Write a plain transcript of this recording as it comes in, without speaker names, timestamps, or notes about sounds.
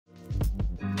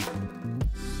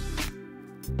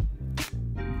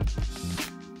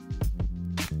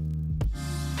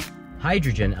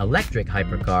hydrogen electric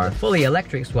hypercar, fully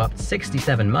electric swapped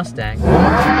 67 Mustang,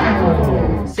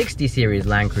 60 series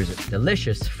Land Cruiser,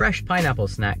 delicious fresh pineapple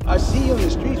snack. I see you in the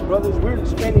streets, brothers. We're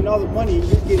spending all the money and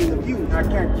you're getting the views. I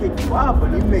can't kick you out,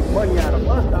 but you make money out of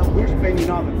us. We're spending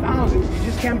all the thousands. You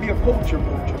just can't be a poacher.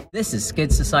 This is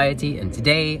Skid Society, and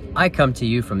today I come to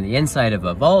you from the inside of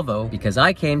a Volvo because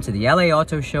I came to the LA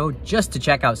Auto Show just to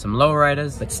check out some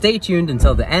lowriders. But stay tuned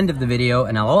until the end of the video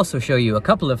and I'll also show you a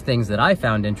couple of things that I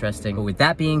found interesting. But with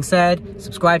that being said,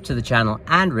 subscribe to the channel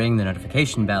and ring the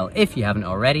notification bell if you haven't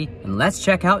already, and let's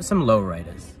check out some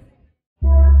lowriders.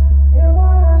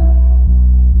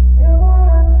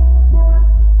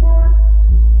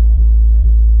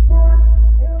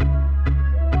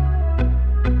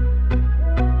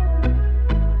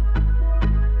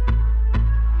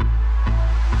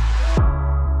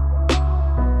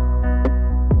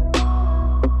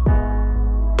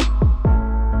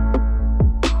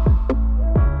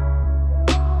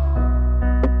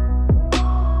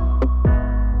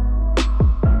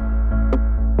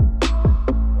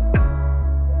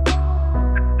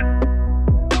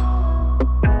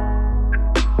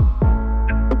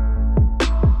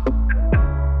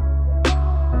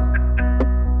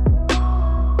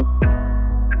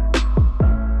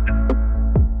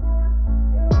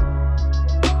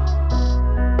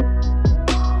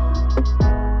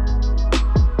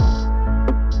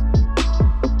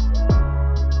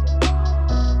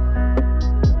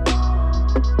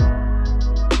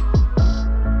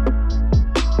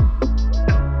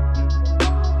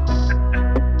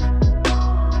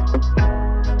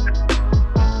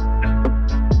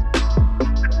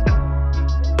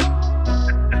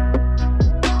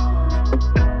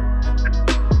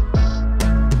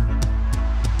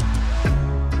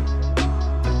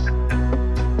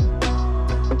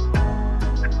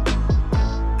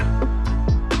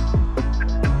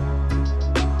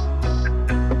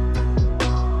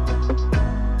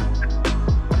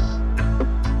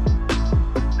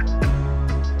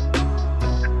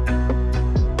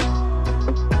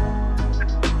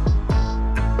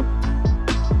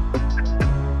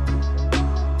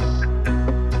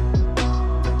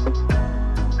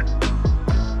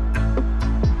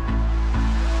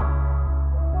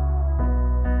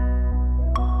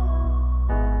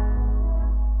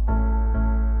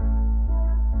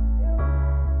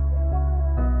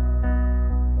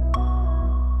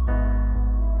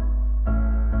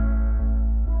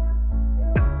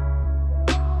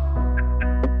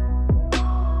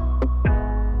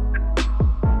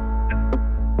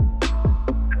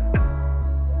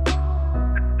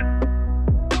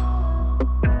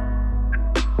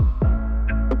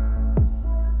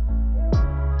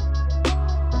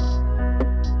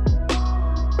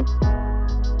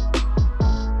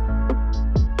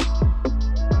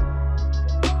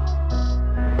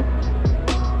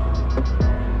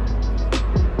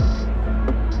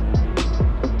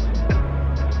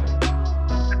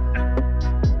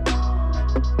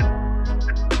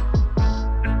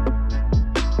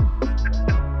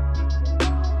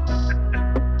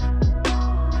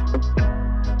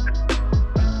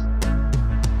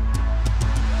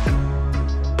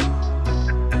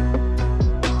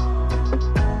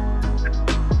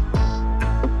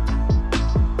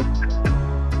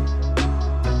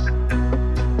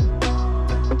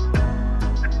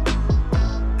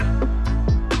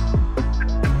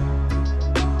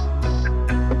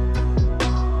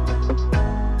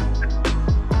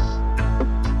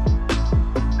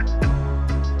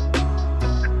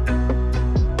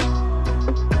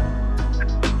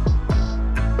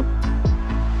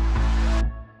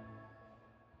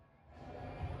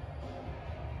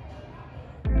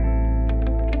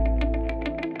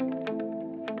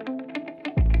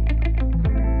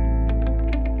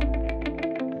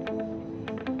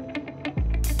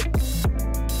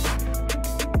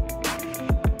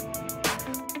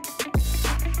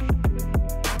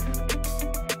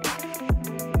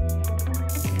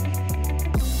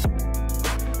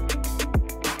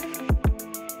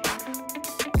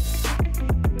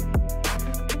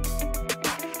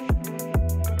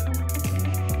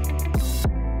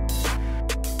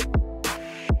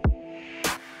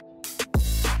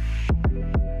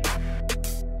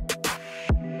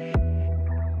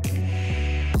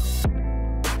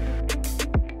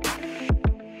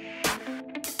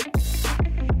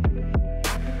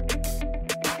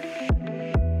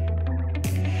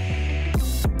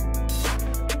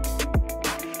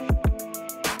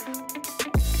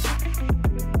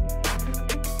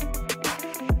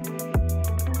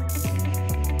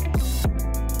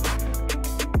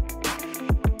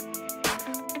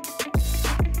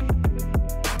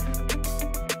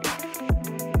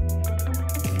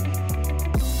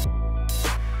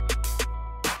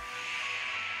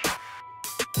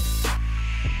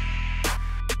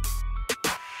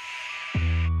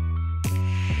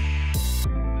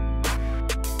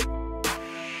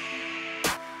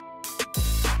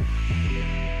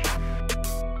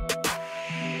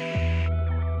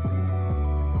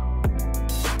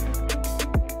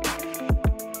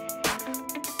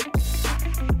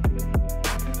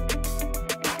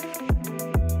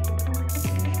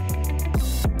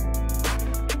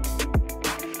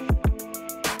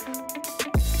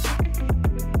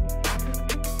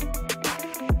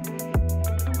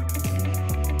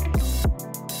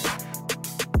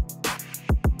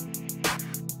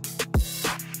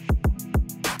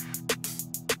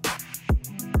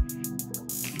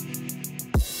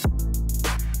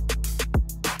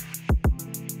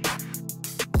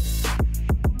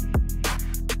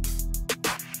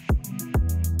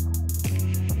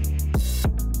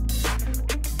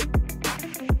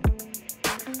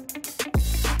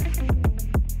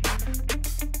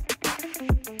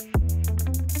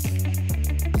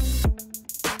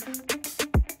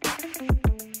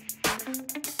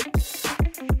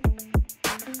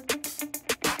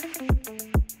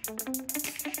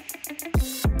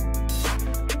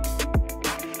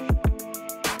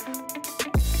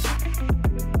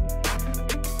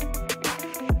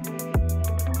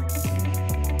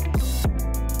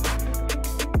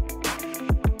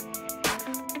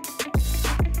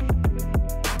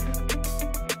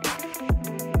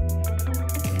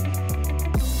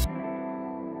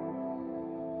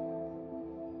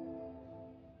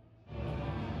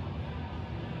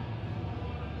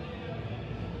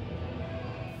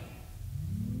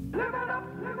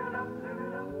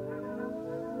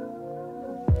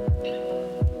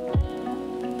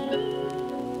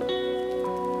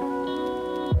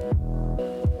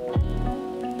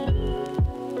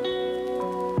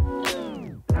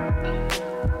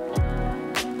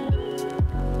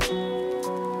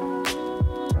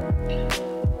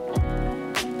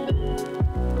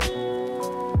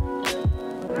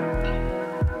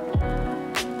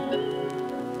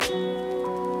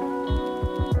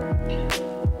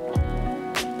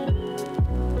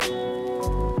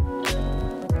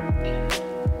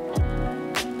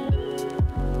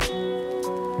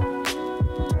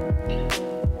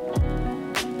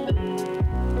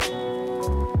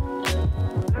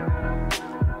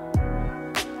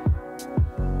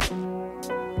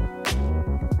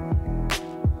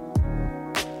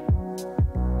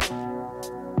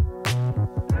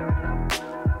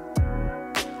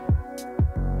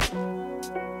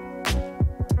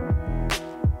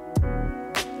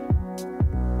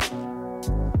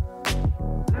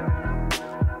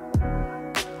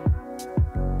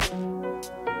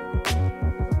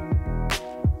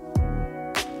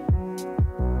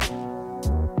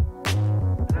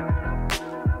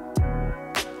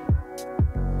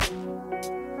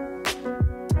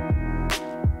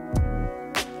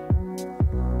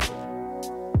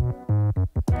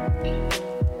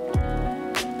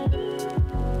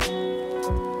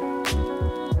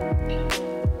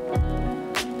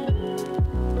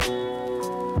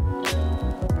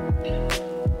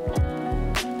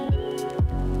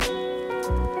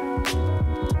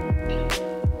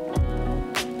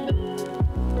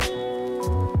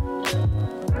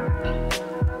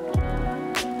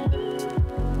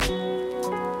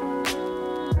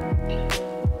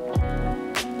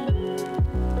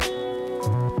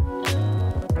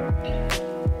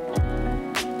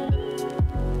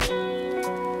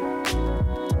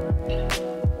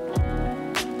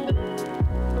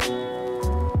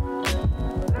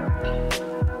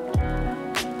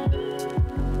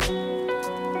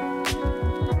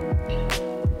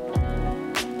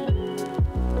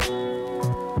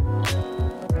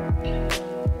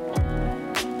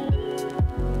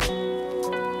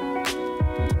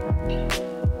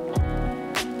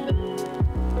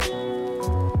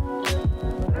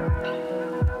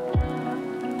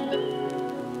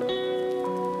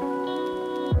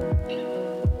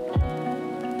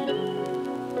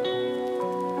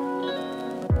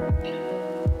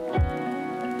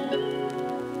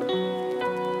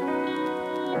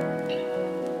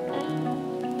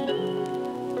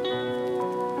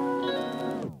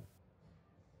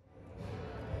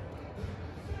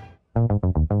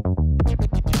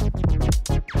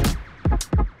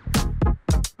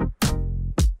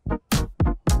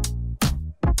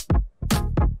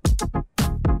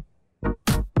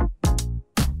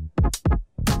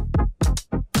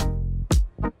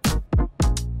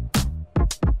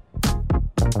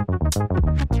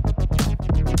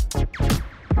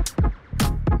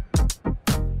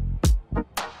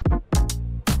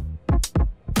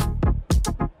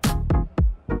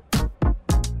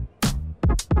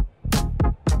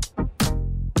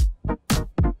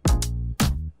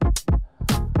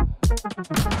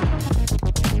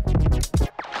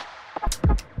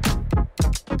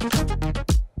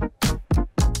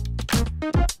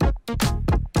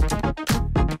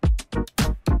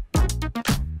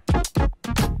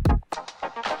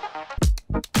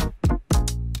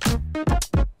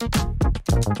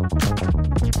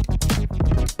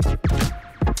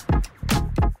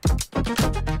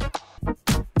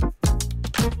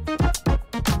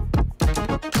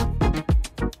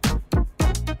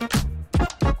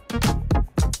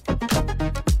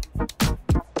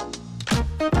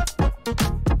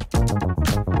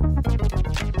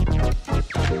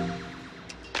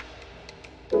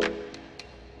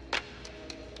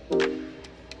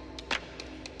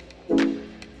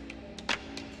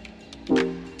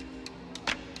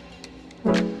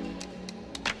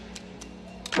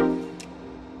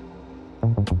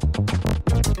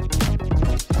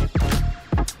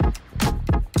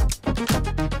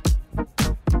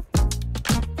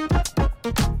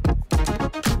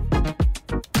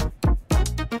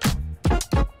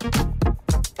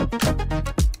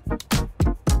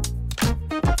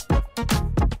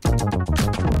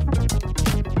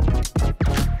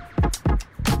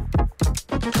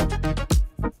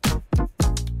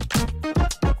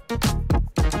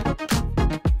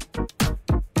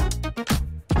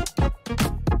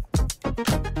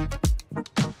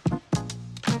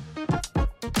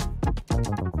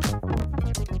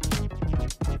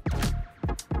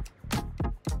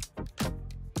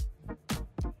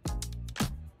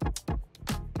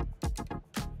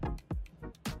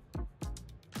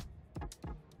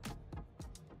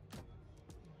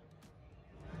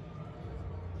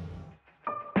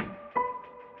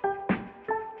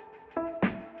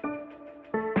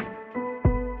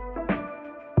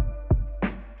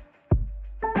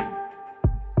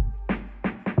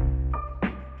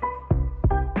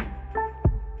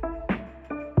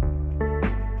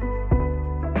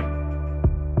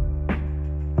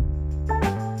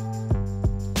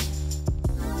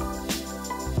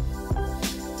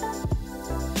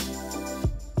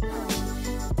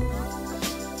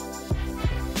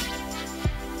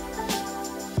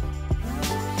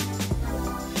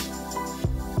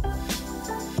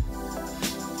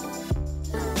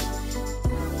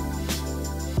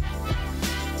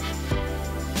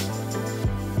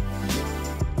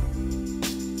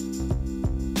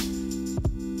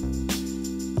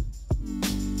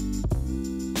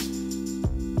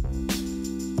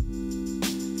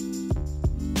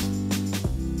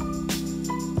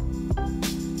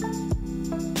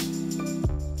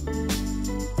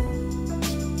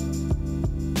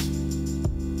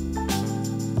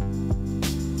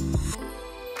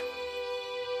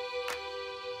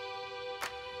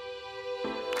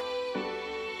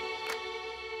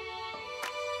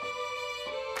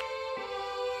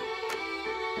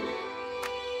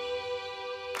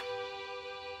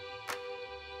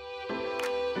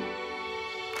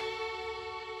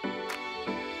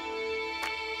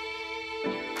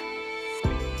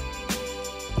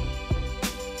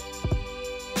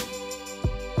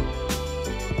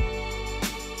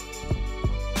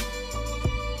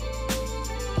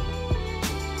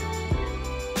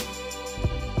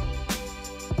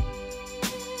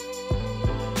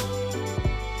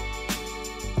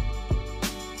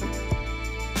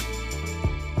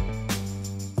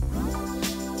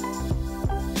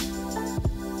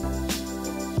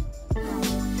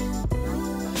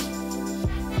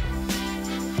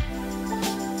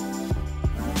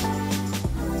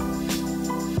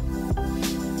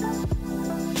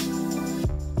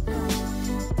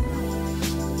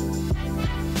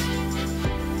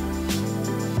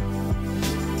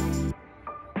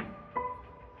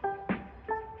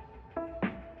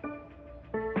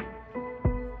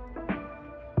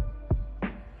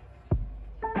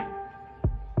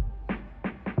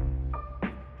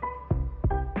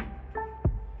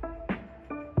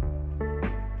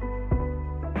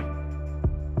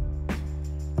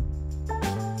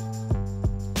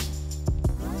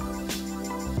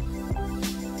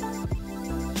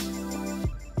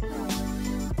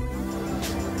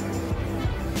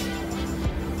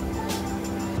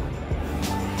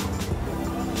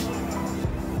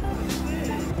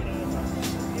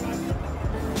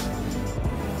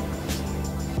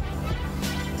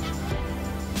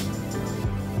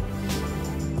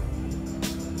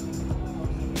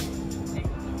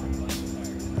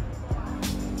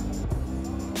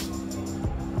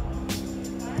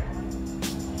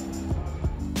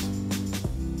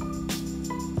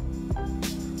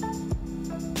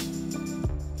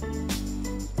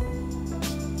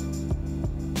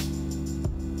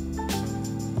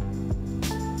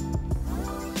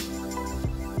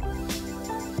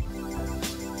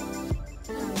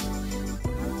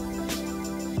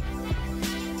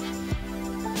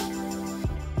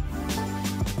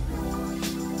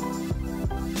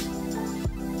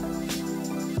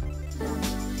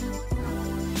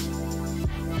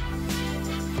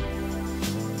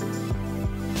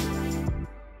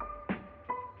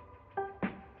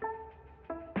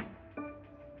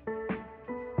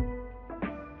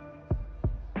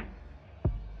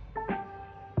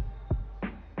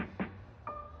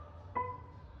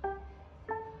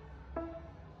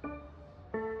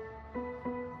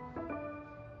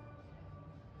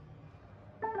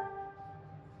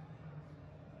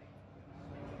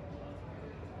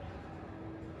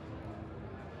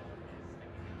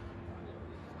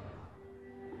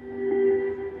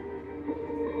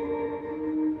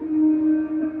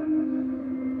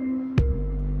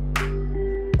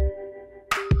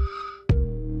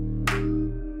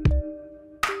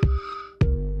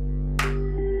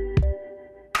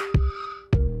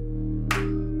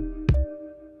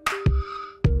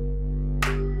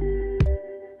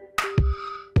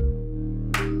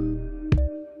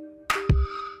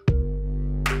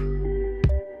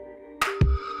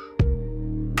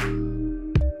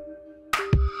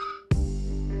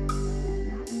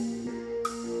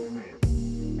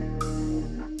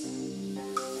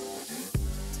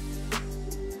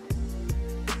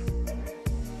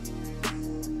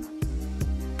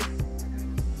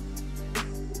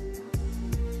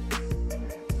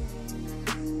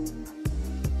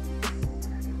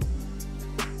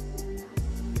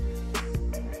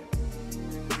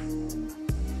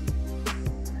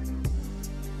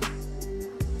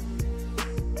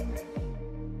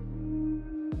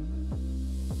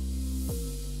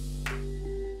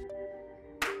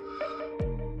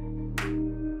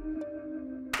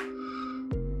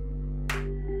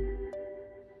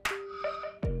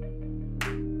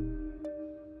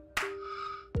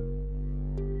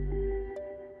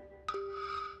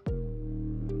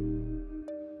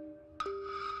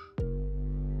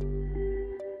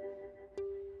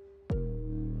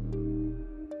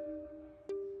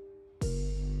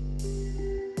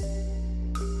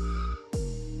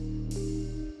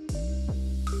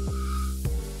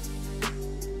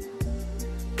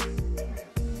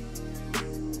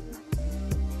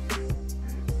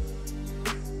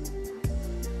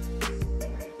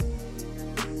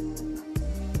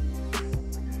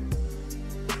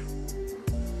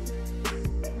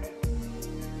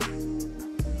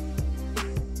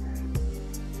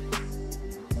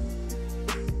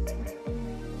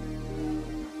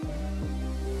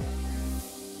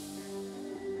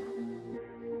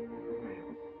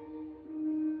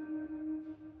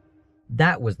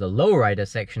 That was the lowrider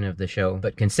section of the show,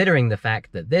 but considering the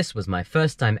fact that this was my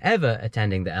first time ever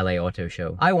attending the LA Auto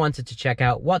Show, I wanted to check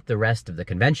out what the rest of the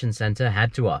convention center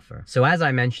had to offer. So as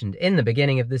I mentioned in the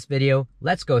beginning of this video,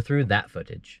 let's go through that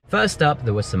footage. First up,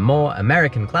 there was some more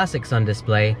American classics on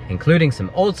display, including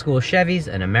some old school Chevys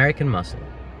and American muscle.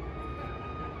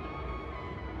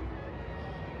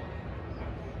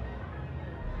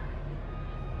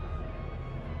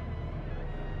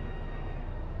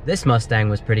 This Mustang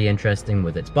was pretty interesting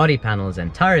with its body panels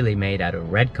entirely made out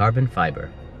of red carbon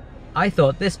fiber. I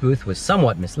thought this booth was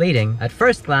somewhat misleading. At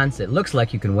first glance it looks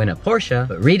like you can win a Porsche,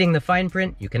 but reading the fine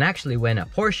print you can actually win a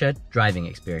Porsche driving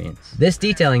experience. This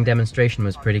detailing demonstration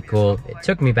was pretty cool. It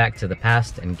took me back to the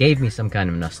past and gave me some kind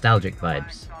of nostalgic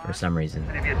vibes for some reason.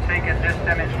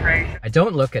 I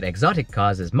don't look at exotic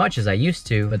cars as much as I used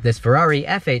to, but this Ferrari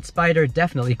F8 Spider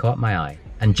definitely caught my eye.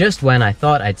 And just when I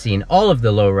thought I'd seen all of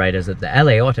the lowriders at the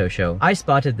LA Auto Show, I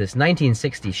spotted this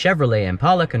 1960 Chevrolet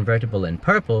Impala convertible in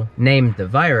purple, named the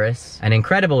Virus, an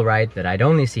incredible ride that I'd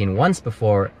only seen once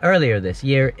before earlier this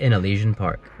year in Elysian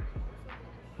Park.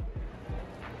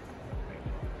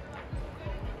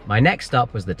 My next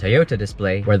stop was the Toyota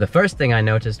display, where the first thing I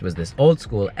noticed was this old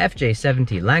school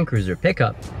FJ70 Land Cruiser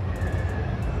pickup.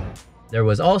 There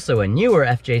was also a newer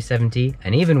FJ70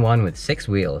 and even one with 6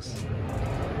 wheels.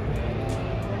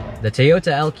 The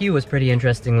Toyota LQ was pretty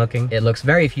interesting looking. It looks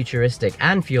very futuristic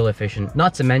and fuel efficient,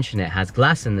 not to mention it has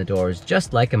glass in the doors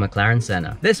just like a McLaren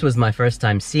Senna. This was my first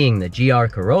time seeing the GR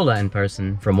Corolla in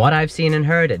person. From what I've seen and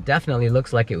heard, it definitely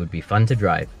looks like it would be fun to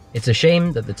drive. It's a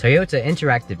shame that the Toyota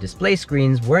interactive display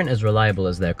screens weren't as reliable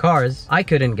as their cars. I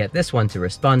couldn't get this one to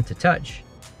respond to touch,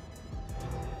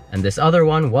 and this other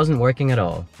one wasn't working at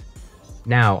all.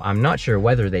 Now, I'm not sure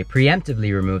whether they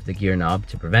preemptively removed the gear knob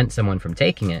to prevent someone from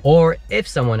taking it, or if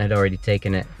someone had already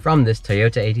taken it from this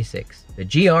Toyota 86. The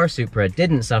GR Supra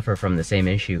didn't suffer from the same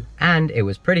issue, and it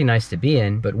was pretty nice to be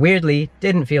in, but weirdly,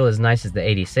 didn't feel as nice as the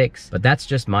 86, but that's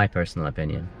just my personal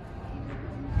opinion.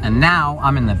 And now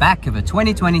I'm in the back of a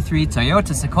 2023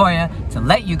 Toyota Sequoia to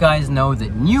let you guys know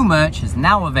that new merch is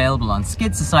now available on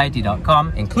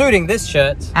skidsociety.com, including this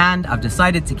shirt. And I've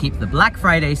decided to keep the Black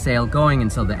Friday sale going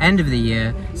until the end of the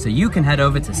year, so you can head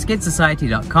over to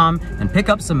skidsociety.com and pick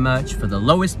up some merch for the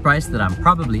lowest price that I'm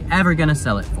probably ever gonna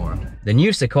sell it for. The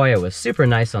new Sequoia was super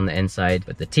nice on the inside,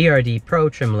 but the TRD Pro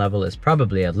trim level is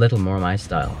probably a little more my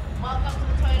style. Welcome to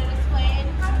the Toyota display,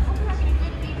 and hope you're having a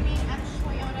good evening at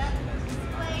Toyota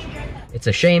display here. It's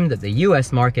a shame that the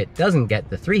US market doesn't get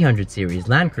the 300 series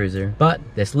Land Cruiser, but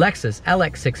this Lexus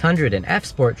LX600 and F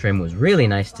Sport trim was really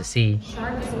nice to see.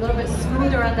 Sharp is a little bit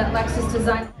smoother on that Lexus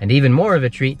design. And even more of a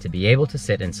treat to be able to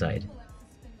sit inside.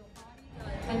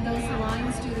 And those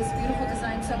lines do this beautiful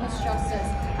design so much justice.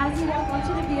 As you walk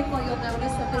onto the vehicle, you'll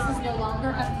notice that this is no longer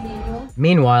a manual.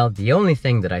 Meanwhile, the only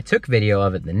thing that I took video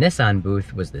of at the Nissan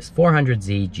booth was this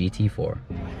 400Z GT4.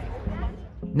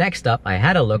 Next up, I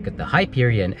had a look at the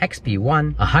Hyperion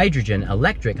XP1, a hydrogen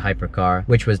electric hypercar,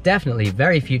 which was definitely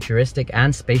very futuristic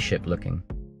and spaceship looking.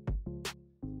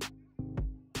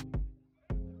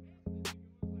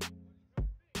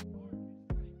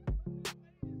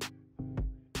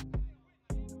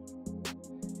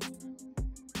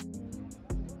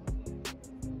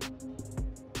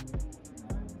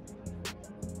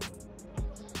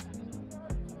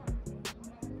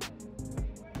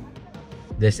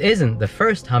 This isn't the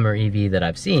first Hummer EV that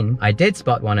I've seen. I did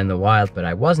spot one in the wild, but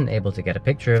I wasn't able to get a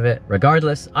picture of it.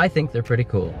 Regardless, I think they're pretty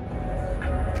cool.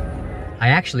 I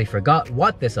actually forgot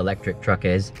what this electric truck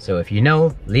is, so if you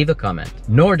know, leave a comment.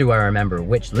 Nor do I remember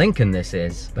which Lincoln this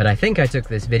is, but I think I took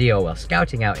this video while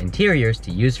scouting out interiors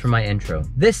to use for my intro.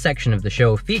 This section of the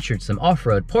show featured some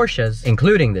off-road Porsches,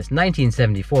 including this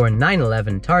 1974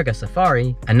 911 Targa Safari,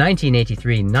 a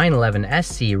 1983 911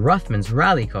 SC Rothmans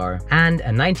rally car, and a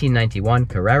 1991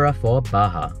 Carrera 4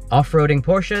 Baja. Off-roading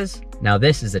Porsches? Now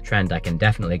this is a trend I can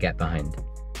definitely get behind.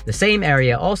 The same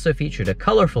area also featured a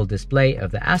colorful display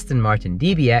of the Aston Martin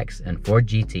DBX and Ford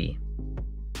GT.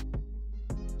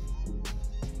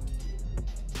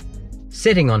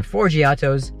 Sitting on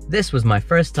Forgiatos, this was my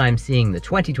first time seeing the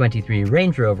 2023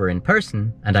 Range Rover in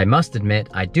person, and I must admit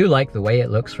I do like the way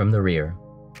it looks from the rear.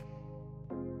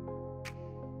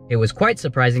 It was quite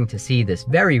surprising to see this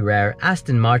very rare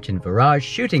Aston Martin Virage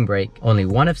shooting brake, only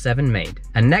one of 7 made.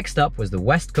 And next up was the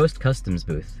West Coast Customs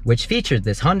booth, which featured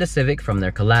this Honda Civic from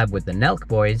their collab with the Nelk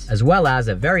Boys, as well as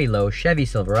a very low Chevy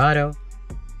Silverado,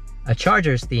 a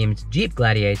Chargers-themed Jeep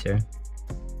Gladiator.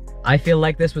 I feel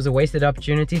like this was a wasted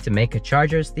opportunity to make a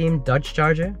Chargers-themed Dodge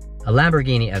Charger, a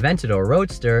Lamborghini Aventador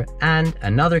Roadster, and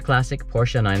another classic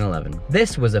Porsche 911.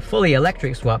 This was a fully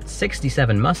electric swapped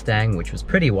 67 Mustang, which was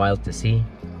pretty wild to see.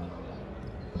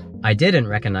 I didn't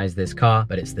recognize this car,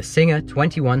 but it's the Singer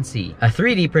 21C, a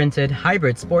 3D printed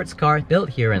hybrid sports car built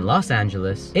here in Los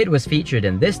Angeles. It was featured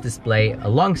in this display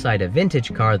alongside a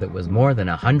vintage car that was more than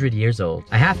 100 years old.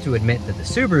 I have to admit that the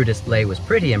Subaru display was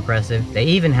pretty impressive. They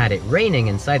even had it raining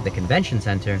inside the convention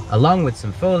center, along with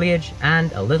some foliage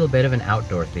and a little bit of an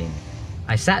outdoor theme.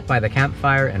 I sat by the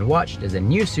campfire and watched as a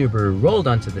new Subaru rolled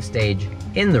onto the stage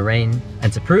in the rain,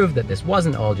 and to prove that this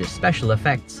wasn't all just special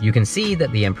effects, you can see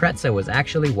that the Impreza was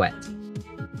actually wet.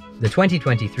 The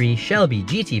 2023 Shelby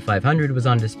GT500 was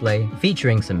on display,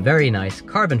 featuring some very nice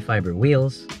carbon fiber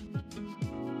wheels.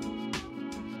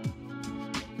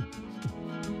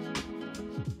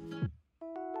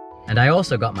 And I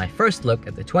also got my first look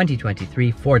at the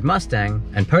 2023 Ford Mustang,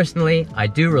 and personally, I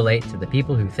do relate to the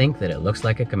people who think that it looks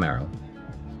like a Camaro.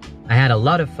 I had a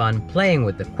lot of fun playing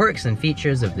with the quirks and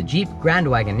features of the Jeep Grand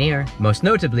Wagoneer, most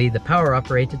notably the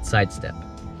power-operated sidestep.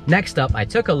 Next up, I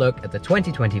took a look at the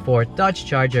 2024 Dodge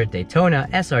Charger Daytona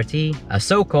SRT, a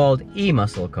so-called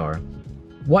e-muscle car.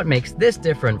 What makes this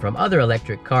different from other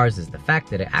electric cars is the fact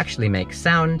that it actually makes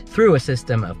sound through a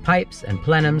system of pipes and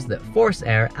plenums that force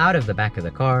air out of the back of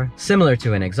the car, similar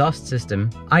to an exhaust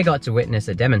system. I got to witness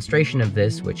a demonstration of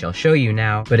this, which I'll show you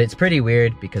now, but it's pretty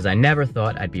weird because I never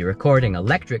thought I'd be recording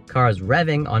electric cars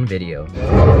revving on video.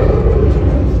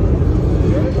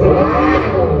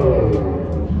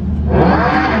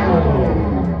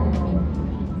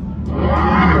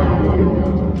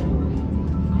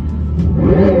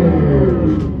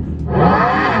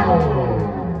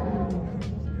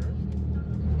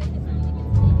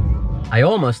 I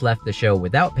almost left the show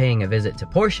without paying a visit to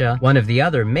Porsche, one of the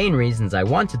other main reasons I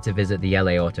wanted to visit the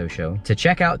LA Auto Show, to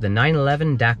check out the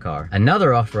 911 Dakar,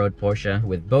 another off-road Porsche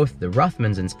with both the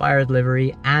Rothmans-inspired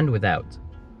livery and without.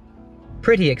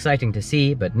 Pretty exciting to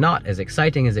see, but not as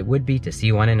exciting as it would be to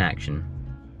see one in action.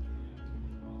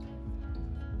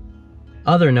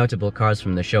 Other notable cars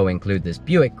from the show include this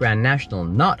Buick Grand National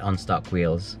not on stock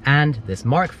wheels, and this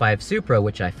Mark V Supra,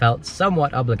 which I felt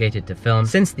somewhat obligated to film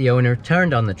since the owner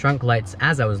turned on the trunk lights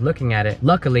as I was looking at it.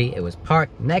 Luckily, it was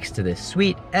parked next to this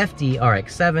sweet FD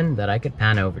RX-7 that I could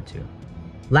pan over to.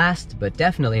 Last, but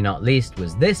definitely not least,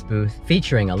 was this booth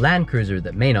featuring a Land Cruiser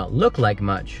that may not look like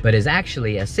much, but is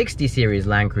actually a 60 Series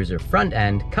Land Cruiser front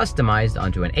end customized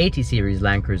onto an 80 Series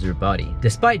Land Cruiser body.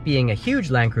 Despite being a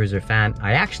huge Land Cruiser fan,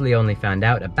 I actually only found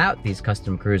out about these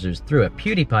custom cruisers through a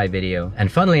PewDiePie video,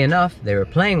 and funnily enough, they were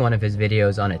playing one of his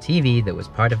videos on a TV that was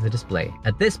part of the display.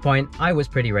 At this point, I was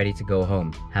pretty ready to go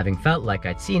home, having felt like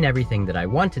I'd seen everything that I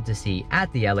wanted to see at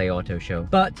the LA Auto Show.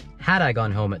 But had I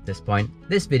gone home at this point,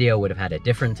 this video would have had a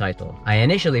different title. I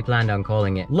initially planned on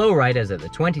calling it Lowriders at the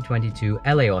 2022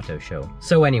 LA Auto Show.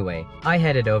 So anyway, I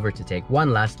headed over to take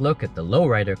one last look at the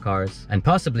Lowrider cars and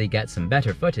possibly get some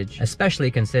better footage,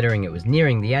 especially considering it was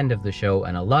nearing the end of the show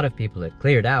and a lot of people had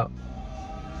cleared out.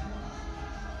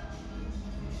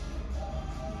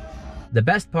 The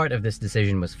best part of this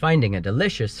decision was finding a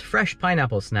delicious fresh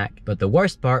pineapple snack, but the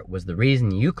worst part was the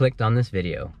reason you clicked on this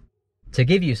video. To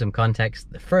give you some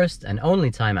context, the first and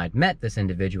only time I'd met this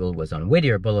individual was on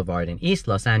Whittier Boulevard in East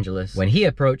Los Angeles when he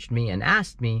approached me and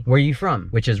asked me, "Where are you from?"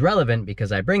 Which is relevant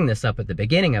because I bring this up at the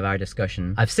beginning of our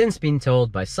discussion. I've since been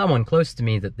told by someone close to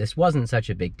me that this wasn't such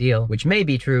a big deal, which may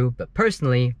be true, but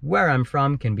personally, where I'm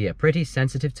from can be a pretty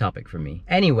sensitive topic for me.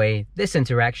 Anyway, this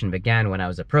interaction began when I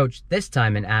was approached this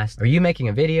time and asked, "Are you making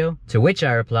a video?" To which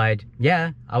I replied,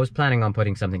 "Yeah, I was planning on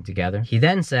putting something together." He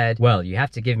then said, "Well, you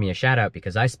have to give me a shout out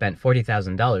because I spent $40,000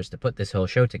 to put this whole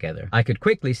show together." I could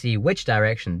quickly see which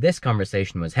direction this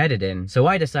conversation was headed in, so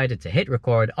I decided to hit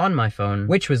record on my phone,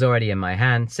 which was already in my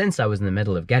hand since I was in the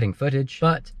middle of getting footage.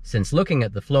 But since looking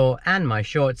at the floor and my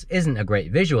shorts isn't a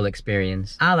great visual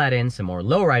experience, I'll add in some more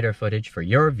Lowrider footage for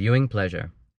your viewing pleasure.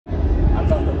 I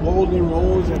thought the Golden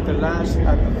Rose at the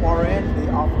far end, they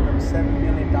offered them $7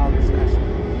 million last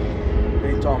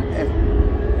year. They told them F, you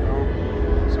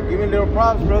know. So give me a little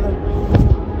props, brother.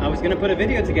 I was gonna put a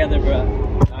video together, but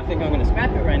I think I'm gonna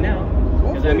scrap it right now.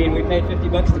 Because I mean, we paid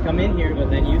 $50 to come in here, but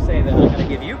then you say that I'm gonna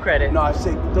give you credit. No, I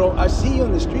say I see you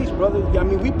on the streets, brother. I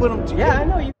mean, we put them together. Yeah, I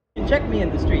know. You check me in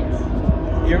the streets.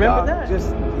 You remember that?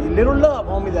 Just a little love,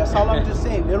 homie. That's all I'm just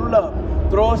saying. Little love.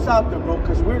 Throw us out there, bro,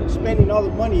 because we're spending all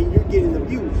the money and you're getting the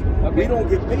views. Okay. We don't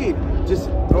get paid. Just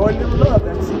throw a little love.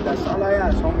 That's it. That's all I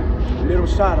ask, homie. A little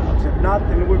shout outs. If not,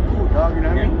 then we're cool, dog. You know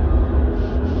what I mean?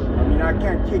 I mean, I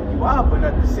can't kick you out, but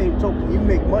at the same token, you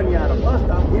make money out of us,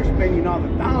 dog. We're spending all the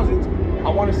thousands. I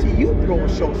want to see you throw a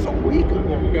show so we can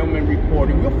go film and record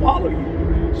and we'll follow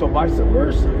you. So vice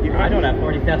versa. You know, I don't have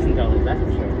 $40,000, that's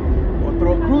for sure. We'll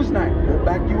throw a cruise night. We'll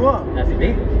back you up. That's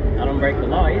illegal. I don't break the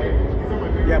law either.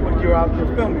 Yeah, but you're out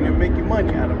there filming and making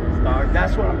money out of it, dog.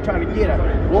 That's what I'm trying to get at.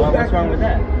 What's wrong with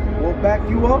that? We'll back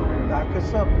you up, back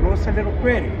us up, throw us a little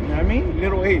credit, you know what I mean?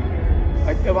 Little, hey,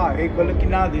 good looking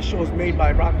now, this show's made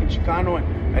by Rock and Chicano,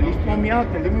 and at least throw me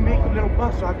out there, let me make a little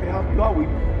buck so I can help you out with.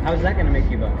 How's that gonna make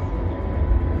you bucks?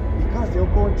 Because they'll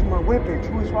go into my webpage,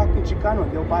 who is Rock and Chicano,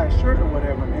 and they'll buy a shirt or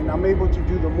whatever, and I'm able to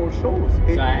do the more shows.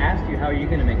 So I asked you, how are you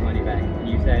gonna make money back? And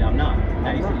you said, I'm not.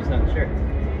 Now you said you sell the shirt.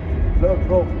 Look,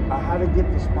 bro, I had to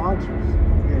get the sponsors.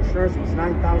 The insurance was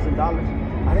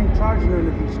 $9,000. I didn't charge none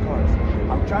of these cars.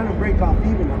 I'm trying to break off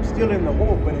even. I'm still in the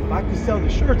hole, but if I could sell the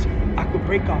shirts, I could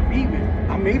break off even.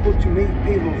 I'm able to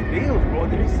pay those bills, bro.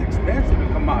 It's expensive to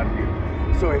come out of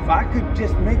here. So if I could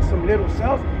just make some little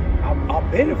sales, I'll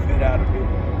benefit out of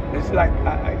it. It's like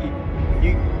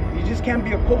you just can't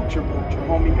be a culture vulture,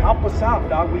 homie. Help us out,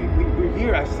 dog. We're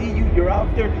here. I see you. You're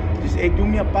out there. Just, hey, do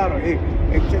me a paro. Hey,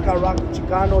 check out Rock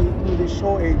Chicano. He threw this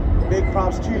show. Hey, big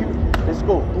props to you. Let's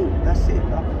go. Boom. That's it,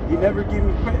 dog. You never give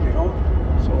me credit,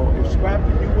 homie. So if Scrap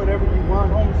can do whatever you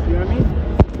want, homie, you know what I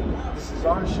mean? This is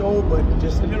our show, but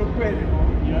just a little credit,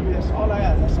 homie. You know what I mean? That's all I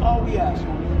ask. That's all we ask,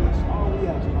 homie. That's all we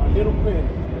ask. A little credit.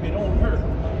 It don't hurt.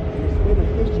 And it's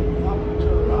beneficial. We help each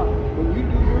other out. When you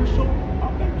do your show,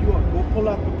 I'll back you up. Go pull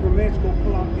out the permits. Go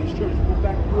pull out the insurance. Go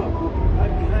back you up. Go put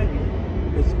right behind you.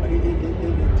 It's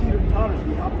teeter-totters.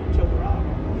 We help each other out,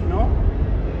 you know?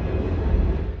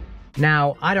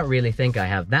 Now, I don't really think I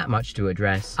have that much to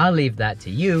address. I'll leave that to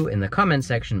you in the comment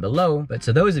section below, but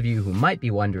to those of you who might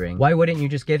be wondering, why wouldn't you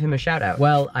just give him a shout out?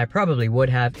 Well, I probably would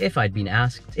have if I'd been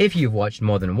asked. If you've watched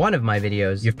more than one of my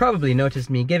videos, you've probably noticed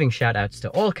me giving shout outs to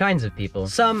all kinds of people.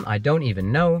 Some I don't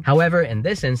even know. However, in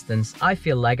this instance, I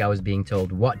feel like I was being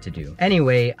told what to do.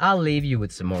 Anyway, I'll leave you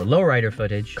with some more lowrider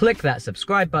footage. Click that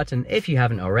subscribe button if you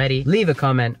haven't already. Leave a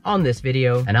comment on this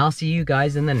video, and I'll see you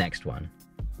guys in the next one.